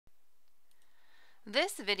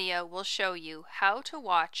This video will show you how to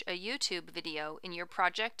watch a YouTube video in your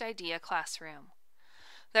Project Idea classroom.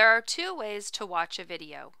 There are two ways to watch a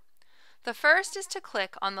video. The first is to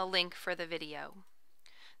click on the link for the video.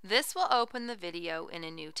 This will open the video in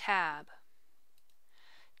a new tab.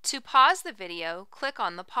 To pause the video, click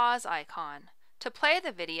on the pause icon. To play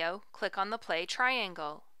the video, click on the play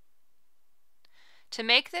triangle. To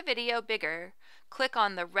make the video bigger, click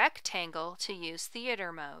on the rectangle to use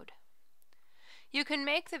theater mode. You can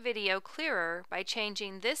make the video clearer by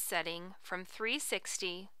changing this setting from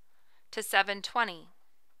 360 to 720.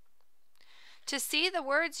 To see the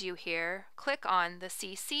words you hear, click on the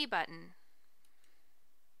CC button.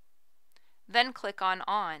 Then click on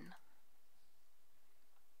On.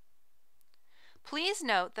 Please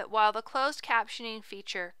note that while the closed captioning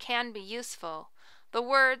feature can be useful, the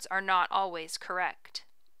words are not always correct.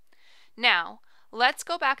 Now, let's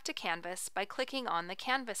go back to Canvas by clicking on the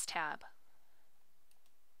Canvas tab.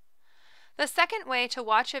 The second way to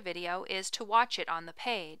watch a video is to watch it on the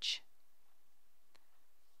page.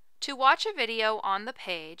 To watch a video on the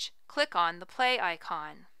page, click on the play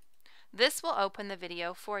icon. This will open the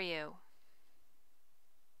video for you.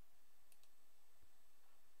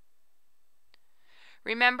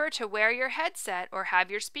 Remember to wear your headset or have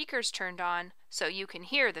your speakers turned on so you can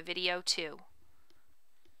hear the video too.